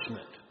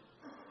punishment.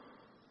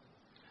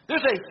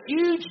 There's a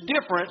huge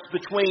difference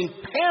between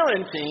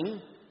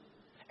parenting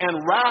and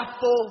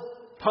wrathful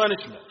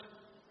punishment.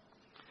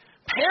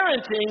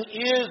 Parenting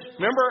is,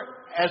 remember,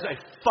 as a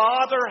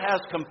father has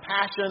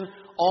compassion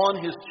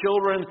on his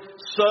children,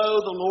 so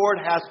the Lord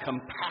has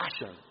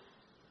compassion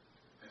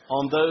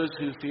on those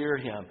who fear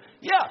Him.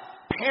 Yeah,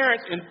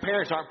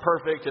 parents aren't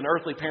perfect, and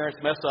earthly parents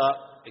mess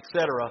up,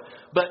 etc.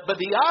 But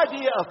the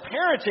idea of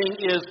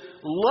parenting is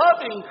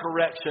loving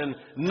correction,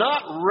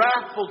 not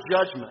wrathful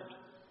judgment,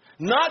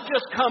 not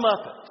just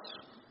comeuppance.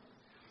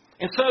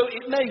 And so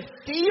it may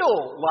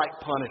feel like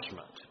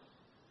punishment.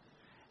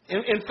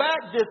 In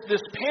fact,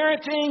 this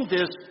parenting,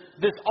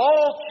 this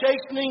all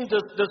chastening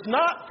does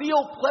not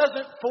feel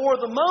pleasant for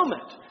the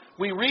moment.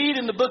 We read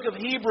in the book of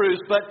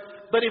Hebrews,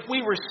 but if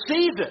we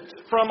receive it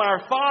from our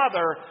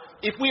Father,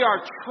 if we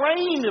are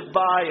trained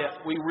by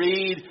it, we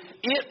read,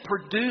 it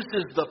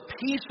produces the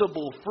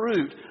peaceable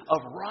fruit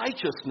of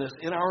righteousness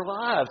in our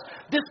lives.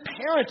 This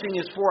parenting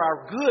is for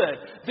our good.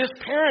 This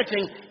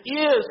parenting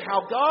is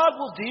how God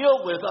will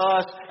deal with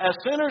us as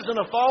sinners in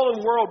a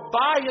fallen world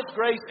by His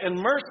grace and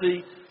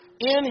mercy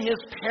in His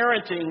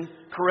parenting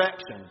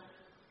correction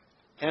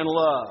and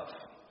love.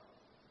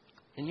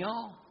 And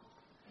y'all,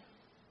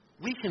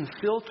 we can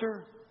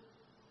filter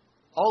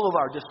all of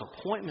our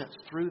disappointments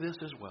through this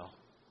as well.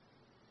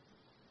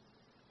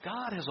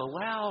 God has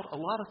allowed a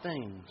lot of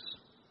things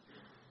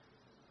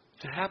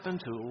to happen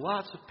to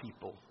lots of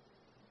people.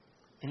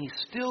 And He's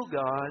still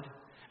God,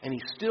 and He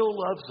still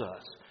loves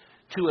us.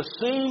 To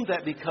assume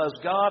that because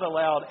God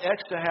allowed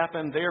X to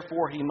happen,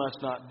 therefore He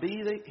must not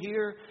be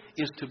here,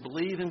 is to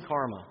believe in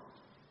karma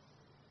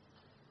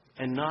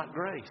and not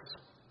grace.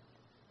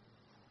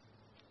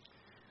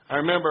 I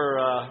remember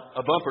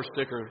a bumper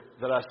sticker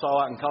that I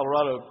saw out in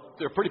Colorado.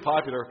 They're pretty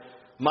popular.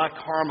 My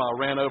karma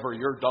ran over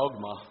your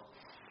dogma.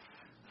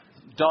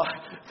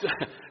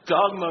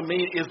 Dogma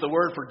is the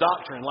word for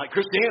doctrine, like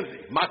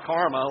Christianity. My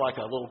karma, like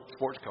a little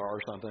sports car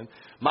or something.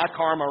 My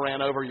karma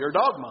ran over your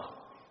dogma.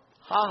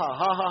 Ha ha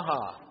ha ha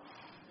ha.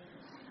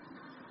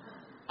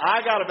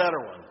 I got a better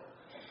one.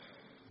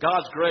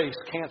 God's grace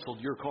canceled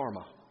your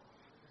karma.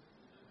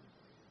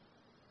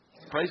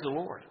 Praise the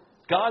Lord.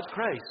 God's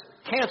grace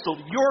canceled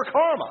your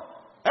karma.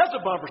 That's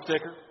a bumper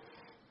sticker.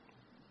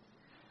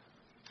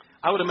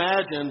 I would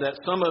imagine that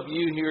some of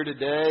you here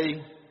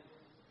today,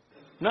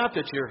 not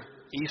that you're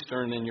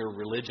Eastern in your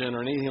religion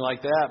or anything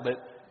like that, but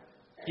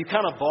you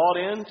kind of bought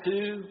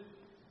into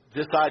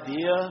this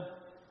idea.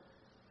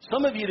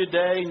 Some of you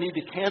today need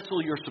to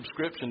cancel your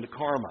subscription to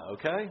karma,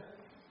 okay?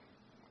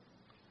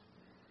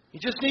 You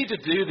just need to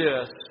do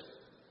this.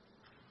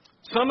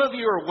 Some of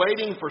you are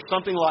waiting for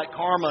something like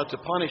karma to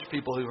punish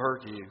people who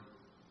hurt you.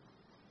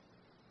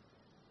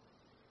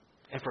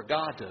 And for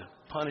God to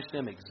punish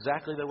them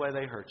exactly the way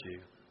they hurt you.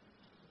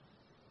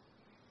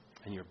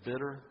 and you're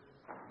bitter,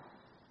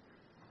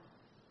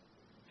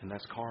 and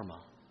that's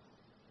karma.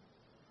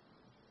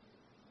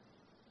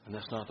 And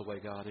that's not the way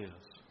God is.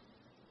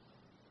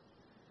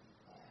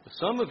 But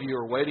some of you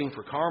are waiting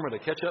for karma to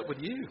catch up with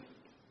you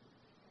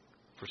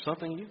for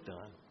something you've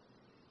done.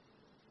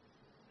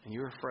 And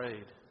you're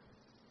afraid.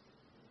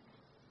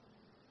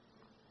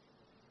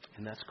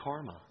 And that's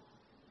karma.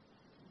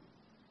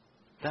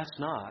 That's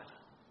not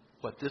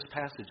what this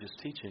passage is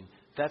teaching.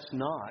 That's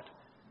not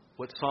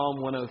what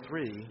Psalm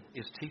 103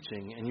 is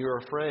teaching. And you're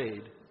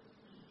afraid.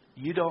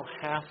 You don't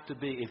have to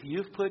be. If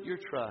you've put your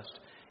trust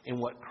in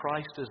what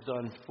Christ has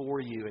done for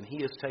you, and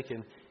He has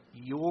taken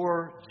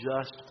your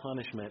just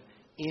punishment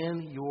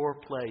in your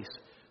place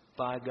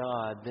by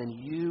God, then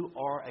you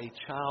are a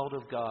child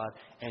of God,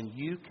 and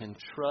you can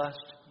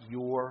trust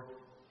your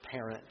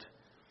parent.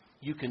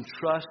 You can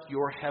trust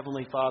your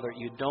Heavenly Father.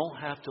 You don't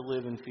have to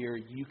live in fear.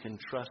 You can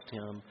trust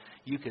Him.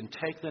 You can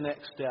take the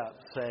next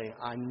step. Say,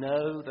 I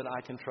know that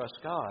I can trust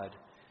God.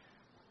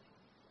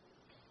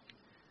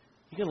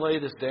 You can lay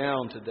this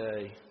down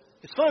today.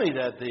 It's funny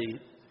that the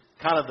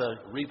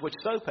reap what you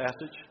sow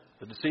passage,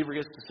 the deceiver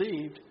gets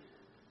deceived.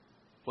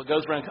 What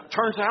goes around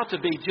turns out to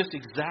be just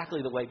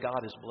exactly the way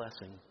God is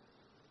blessing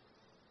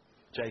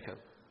Jacob.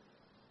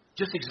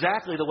 Just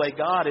exactly the way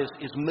God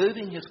is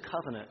moving His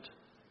covenant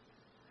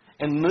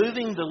and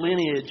moving the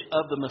lineage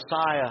of the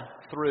Messiah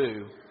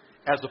through,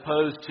 as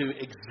opposed to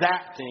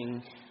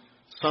exacting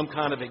some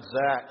kind of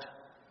exact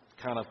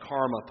kind of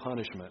karma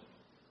punishment.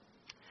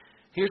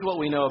 Here's what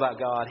we know about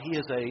God. He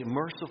is a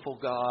merciful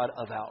God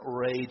of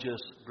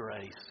outrageous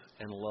grace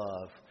and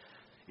love.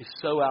 It's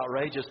so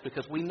outrageous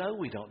because we know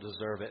we don't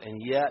deserve it,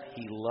 and yet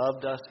He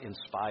loved us in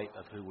spite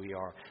of who we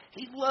are.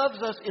 He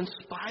loves us in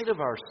spite of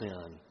our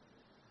sin.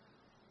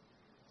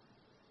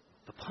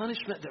 The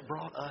punishment that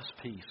brought us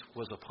peace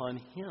was upon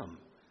Him,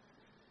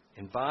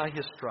 and by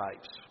His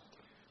stripes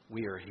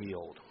we are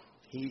healed.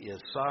 He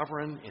is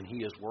sovereign, and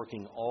He is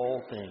working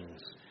all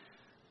things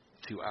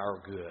to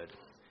our good.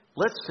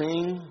 Let's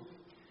sing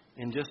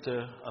in just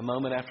a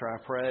moment after I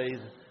pray,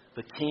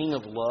 the King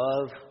of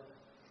Love.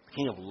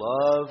 King of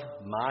Love,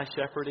 my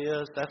shepherd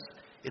is.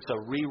 It's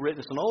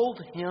an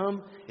old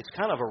hymn. It's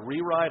kind of a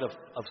rewrite of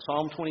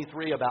Psalm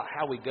 23 about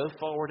how we go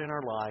forward in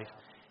our life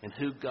and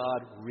who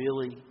God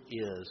really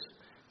is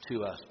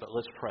to us. But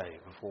let's pray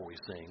before we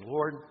sing.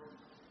 Lord,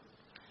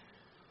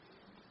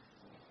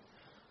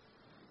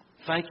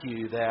 thank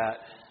You that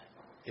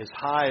as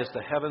high as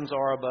the heavens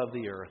are above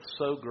the earth,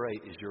 so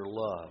great is Your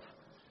love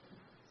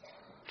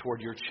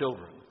toward Your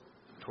children,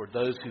 toward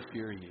those who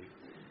fear You.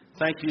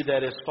 Thank You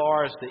that as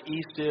far as the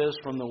east is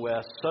from the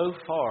west, so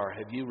far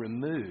have You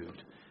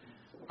removed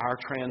our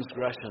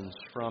transgressions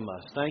from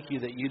us. Thank You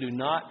that You do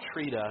not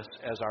treat us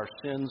as our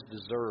sins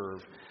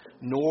deserve,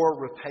 nor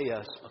repay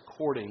us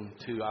according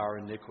to our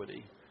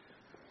iniquity.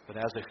 But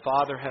as a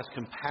father has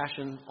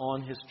compassion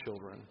on his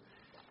children,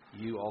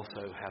 You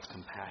also have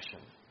compassion.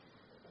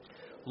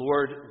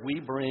 Lord, we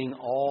bring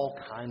all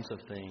kinds of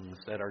things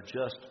that are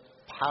just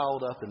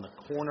piled up in the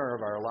corner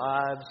of our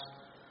lives,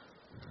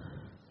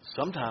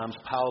 sometimes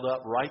piled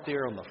up right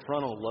there on the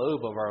frontal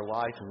lobe of our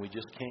life, and we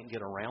just can't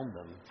get around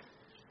them.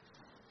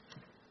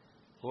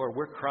 Lord,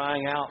 we're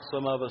crying out,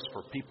 some of us,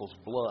 for people's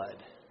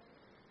blood.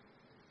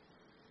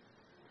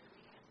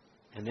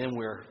 And then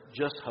we're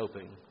just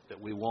hoping that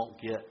we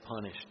won't get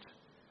punished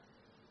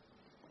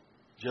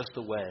just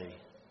the way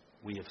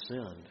we have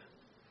sinned,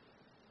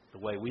 the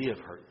way we have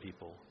hurt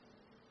people.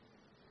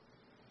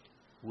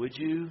 Would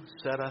You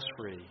set us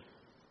free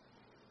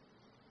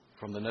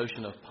from the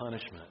notion of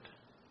punishment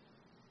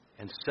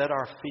and set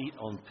our feet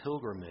on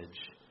pilgrimage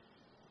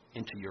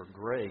into Your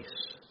grace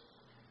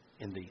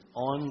in the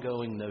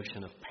ongoing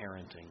notion of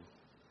parenting.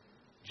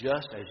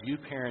 Just as You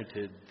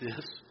parented this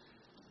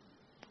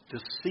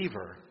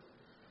deceiver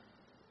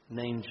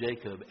named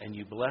Jacob, and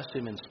You blessed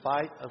him in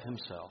spite of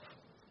himself,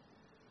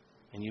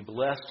 and You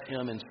blessed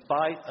him in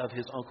spite of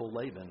his uncle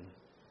Laban,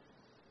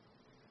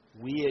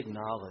 we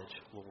acknowledge,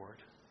 Lord,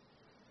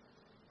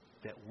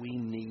 that we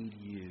need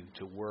You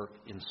to work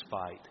in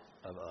spite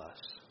of us.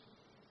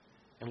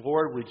 And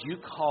Lord, would You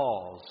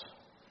cause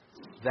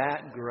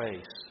that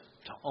grace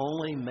to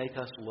only make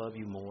us love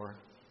You more?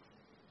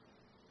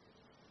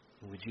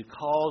 And would You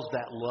cause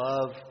that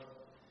love,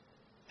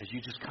 as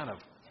You just kind of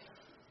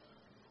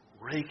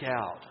rake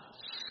out,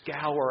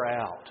 scour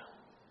out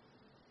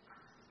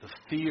the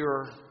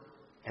fear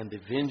and the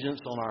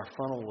vengeance on our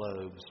frontal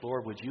lobes,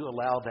 Lord, would You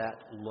allow that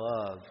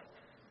love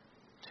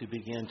to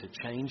begin to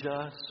change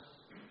us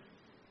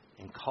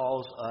and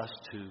cause us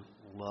to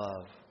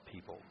love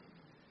people?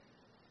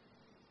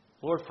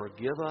 Lord,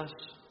 forgive us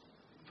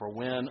for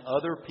when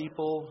other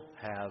people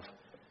have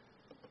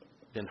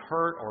been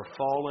hurt or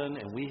fallen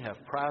and we have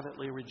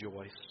privately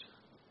rejoiced.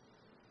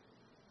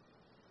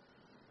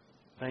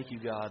 Thank You,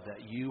 God,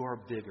 that You are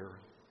bigger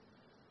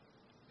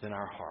than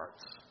our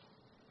hearts,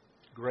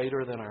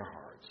 greater than our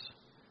hearts.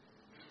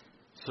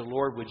 So,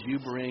 Lord, would You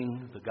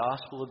bring the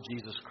gospel of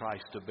Jesus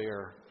Christ to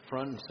bear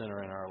front and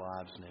center in our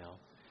lives now?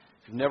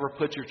 If you've never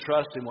put your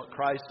trust in what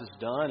Christ has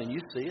done, and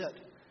you see it,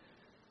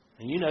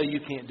 And you know you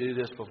can't do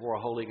this before a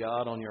holy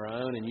God on your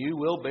own, and you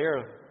will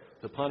bear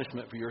the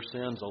punishment for your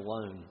sins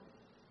alone.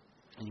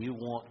 And you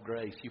want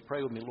grace. You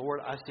pray with me, Lord,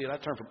 I see it. I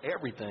turn from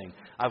everything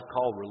I've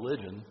called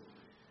religion,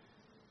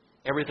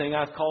 everything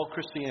I've called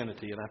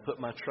Christianity, and I put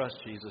my trust,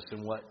 Jesus,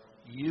 in what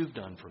you've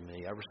done for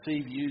me. I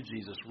receive you,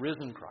 Jesus,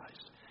 risen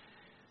Christ,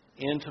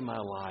 into my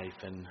life.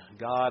 And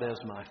God, as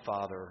my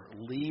Father,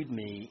 lead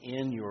me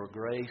in your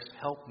grace.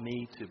 Help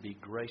me to be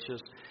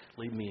gracious.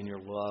 Lead me in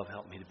your love.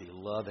 Help me to be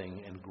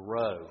loving and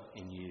grow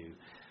in you.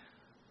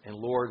 And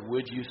Lord,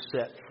 would you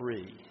set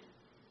free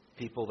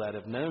people that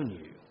have known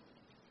you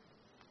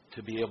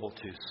to be able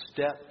to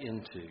step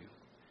into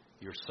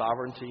your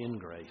sovereignty and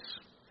grace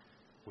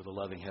with a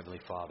loving Heavenly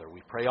Father.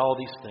 We pray all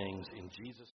these things in Jesus' name.